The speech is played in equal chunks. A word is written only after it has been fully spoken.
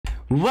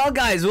Well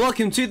guys,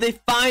 welcome to the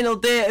final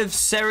day of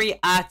Serie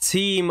A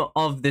team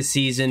of the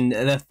season.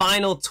 The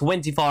final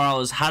 24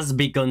 hours has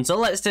begun, so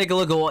let's take a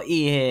look at what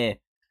EA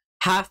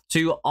have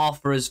to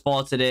offer us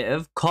for today.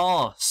 Of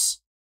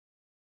course,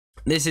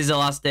 this is the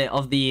last day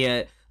of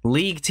the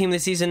league team of the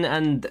season,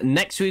 and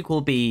next week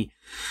will be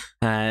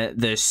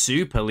the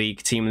Super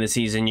League team of the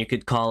season, you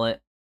could call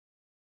it.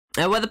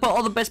 Where they put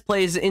all the best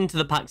players into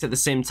the packs at the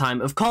same time.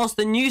 Of course,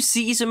 the new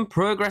season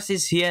progress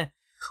is here.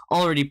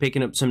 Already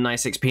picking up some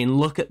nice XP, and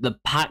look at the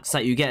packs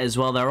that you get as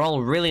well. They're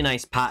all really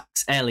nice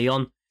packs early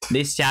on.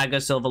 This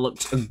Thiago Silva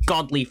looks a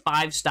godly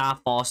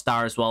 5-star,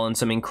 4-star as well, and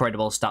some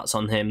incredible stats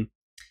on him.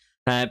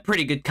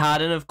 Pretty good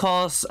card, and of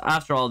course,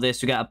 after all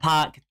this, we get a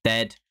pack,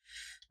 dead.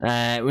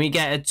 We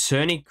get a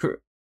tourney,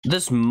 the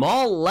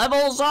small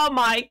levels, oh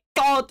my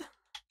god!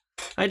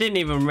 I didn't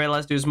even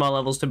realize there was small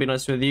levels, to be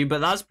honest with you, but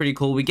that's pretty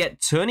cool. We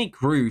get Tony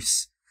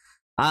Cruz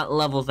at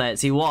level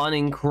 30, what an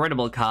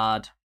incredible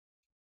card.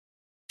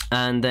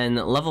 And then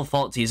level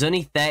 40 is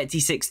only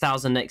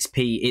 36,000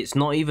 XP. It's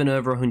not even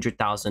over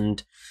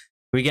 100,000.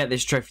 We get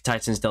this Trophy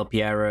Titans Del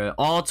Piero.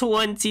 Or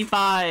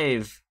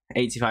 25.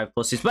 85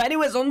 pluses. But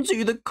anyways, on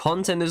to the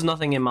content. There's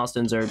nothing in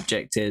milestones or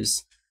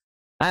objectives.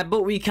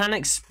 But we can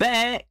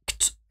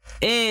expect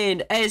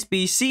in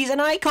SBC's an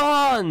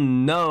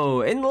icon.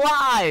 No, in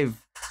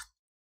live.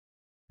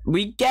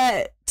 We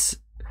get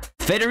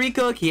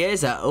Federico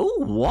CHIESA.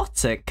 Oh,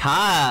 what a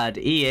card.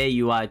 EA,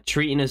 you are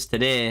treating us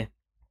today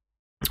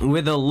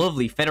with a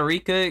lovely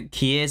Federico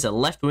CHIESA,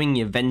 left wing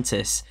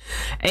Juventus.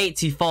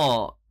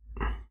 84,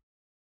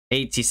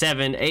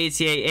 87,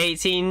 88,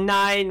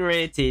 89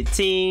 rated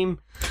team.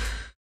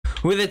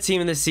 With a team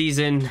of the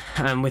season,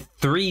 and with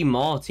 3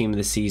 more team of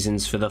the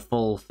seasons for the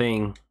full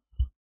thing.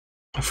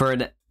 For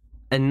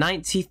a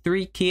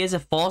 93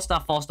 CHIESA,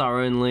 4-star,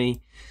 4-star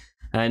only.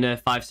 And a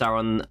 5-star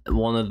on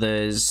one of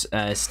those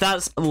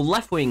stats. Well,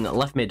 left wing,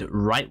 left mid,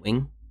 right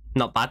wing.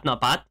 Not bad,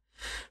 not bad.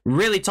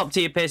 Really top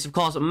tier pace, of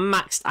course,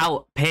 maxed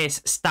out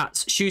pace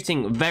stats,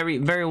 shooting very,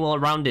 very well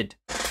rounded.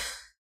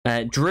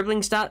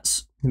 Dribbling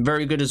stats,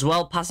 very good as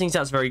well. Passing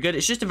stats, very good.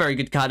 It's just a very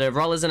good card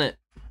overall, isn't it?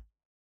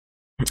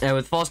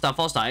 With 4-star,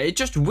 4-star, it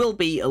just will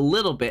be a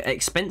little bit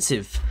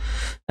expensive,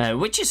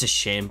 which is a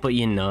shame, but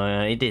you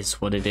know, it is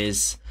what it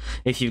is.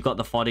 If you've got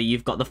the fodder,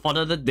 you've got the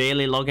fodder. The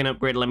daily login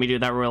upgrade, let me do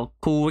that real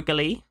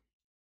quickly.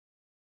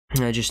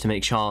 Just to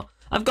make sure.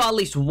 I've got at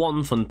least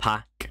one fun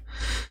pack.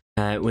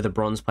 With a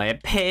bronze player.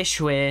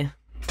 Peshwe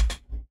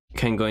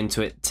can go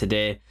into it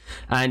today.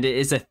 And it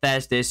is a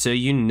Thursday, so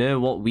you know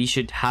what we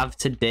should have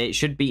today. It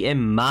should be a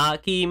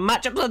marquee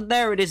matchups. And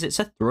there it is. It's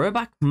a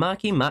throwback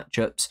marquee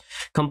matchups.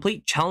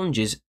 Complete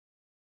challenges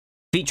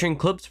featuring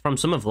clubs from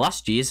some of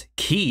last year's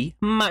key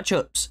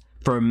matchups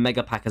for a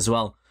mega pack as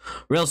well.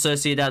 Real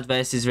Sociedad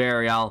versus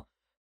Villarreal.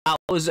 That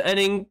was an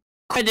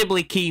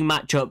incredibly key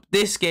matchup.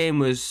 This game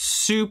was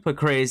super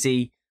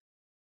crazy.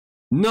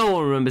 No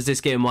one remembers this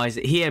game wise.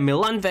 Here,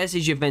 Milan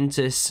versus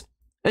Juventus.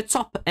 A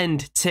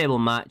top-end table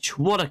match.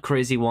 What a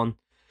crazy one.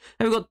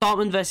 And we've got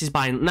Dortmund versus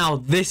Bayern. Now,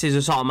 this is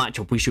a sort of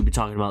matchup we should be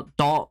talking about.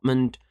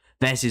 Dortmund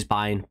versus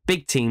Bayern.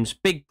 Big teams,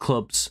 big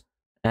clubs.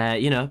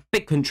 You know,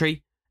 big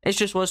country. It's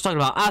just what it's talking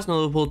about.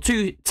 Arsenal, Liverpool,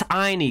 2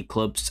 tiny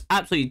clubs.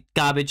 Absolutely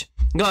garbage.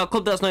 We got a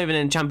club that's not even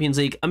in the Champions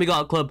League. And we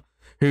got a club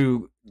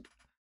who...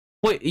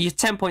 Wait, you're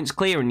 10 points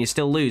clear and you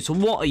still lose.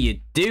 What are you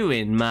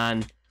doing,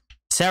 man?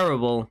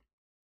 Terrible.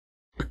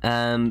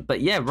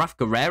 But yeah, Raf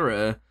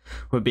Guerrero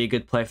would be a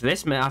good play for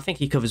this. I think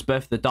he covers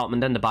both the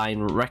Dortmund and the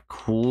Bayern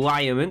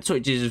requirements,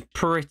 which is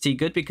pretty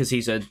good because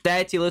he's a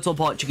dirty little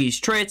Portuguese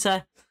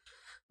traitor.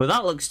 But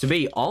that looks to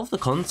be all of the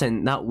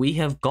content that we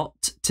have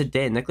got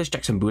today. Nicholas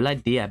Jackson,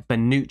 Boulaye Dia,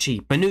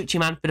 Bonucci. Bonucci,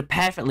 man, for the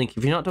perfect link.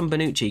 If you're not done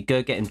Bonucci,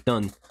 go get him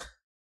done.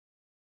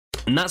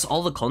 And that's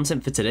all the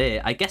content for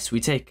today. I guess we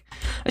take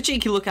a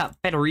cheeky look at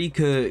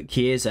Federico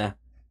CHIESA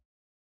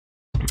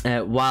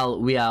while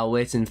we are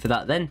waiting for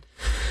that then.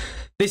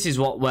 This is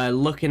what we're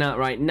looking at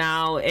right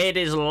now. It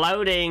is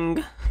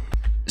loading.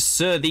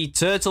 So the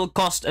total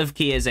cost of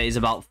CHIESA is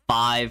about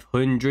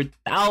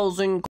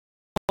 500,000.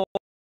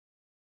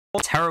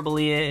 Terrible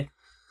here.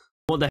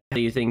 What the hell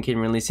are you thinking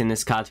releasing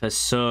this card for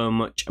so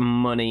much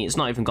money? It's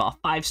not even got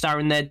a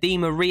 5-star in there. Di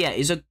Maria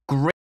is a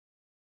great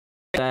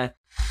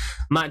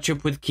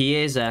matchup with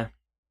CHIESA.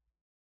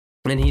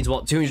 And he's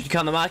what, 200k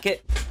on the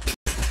market?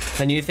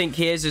 And you think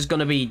CHIESA is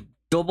going to be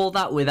double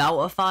that without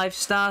a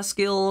 5-star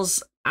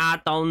skills?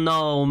 I don't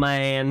know,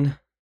 man.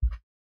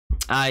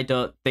 I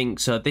don't think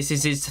so. This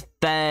is his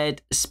 3rd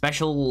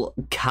special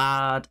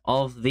card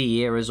of the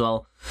year as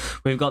well.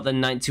 We've got the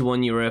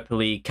 91 Europa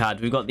League card.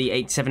 We've got the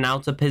 87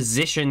 out of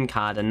position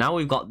card. And now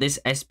we've got this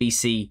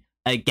SBC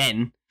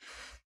again.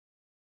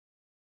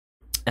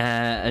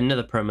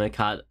 Another promo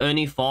card.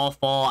 Only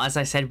 4-4. As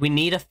I said, we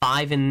need a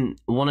 5 in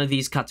one of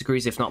these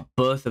categories, if not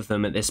both of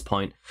them at this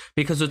point.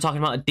 Because we're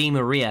talking about a Di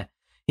Maria.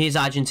 He's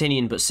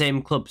Argentinian, but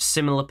same club,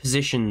 similar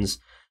positions.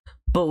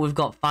 But we've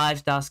got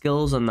 5-star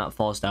skills on that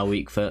 4-star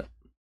weak foot.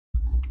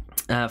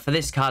 For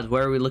this card,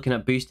 where are we looking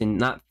at boosting?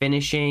 That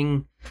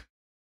finishing?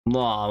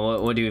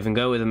 Wow, what do you even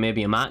go with?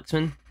 Maybe a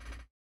marksman?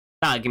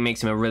 That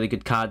makes him a really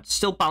good card.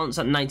 Still balanced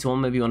at 91.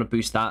 Maybe you want to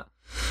boost that.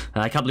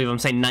 I can't believe I'm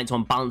saying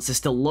 91 balance is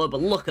still low,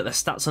 but look at the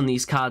stats on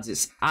these cards.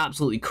 It's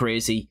absolutely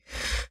crazy.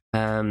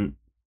 But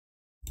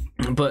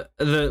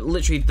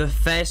literally the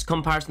first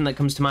comparison that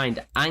comes to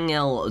mind,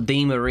 Angel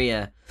Di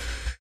Maria.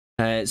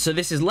 So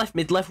this is left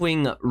mid, left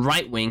wing,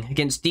 right wing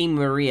against Di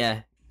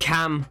Maria,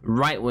 cam,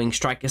 right wing,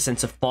 striker,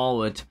 centre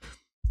forward.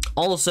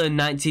 Also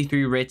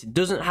 93 rated,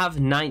 doesn't have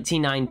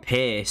 99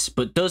 pace,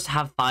 but does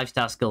have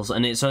 5-star skills,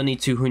 and it's only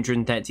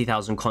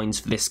 230,000 coins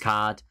for this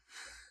card.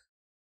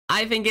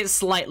 I think it's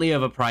slightly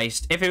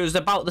overpriced. If it was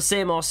about the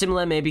same or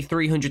similar, maybe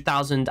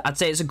 300,000, I'd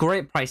say it's a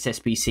great price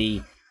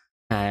SBC.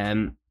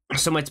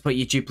 Somewhere to put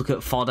your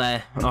duplicate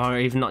fodder, or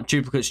even not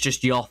duplicates,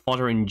 just your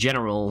fodder in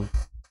general.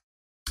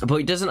 But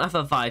it doesn't have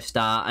a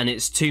 5-star, and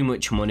it's too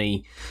much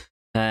money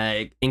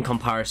in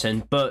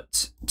comparison.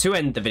 But to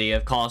end the video,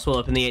 of course, we'll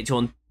open the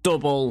 81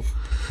 double,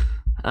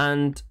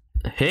 and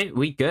here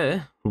we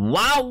go.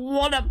 Wow,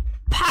 what a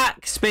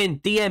pack spin.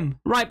 DM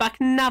right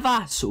back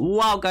Navas.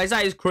 Wow, guys,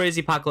 that is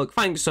crazy pack luck.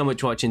 Thanks so much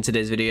for watching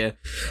today's video.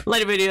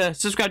 Like the video,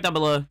 subscribe down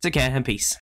below. Take care and peace.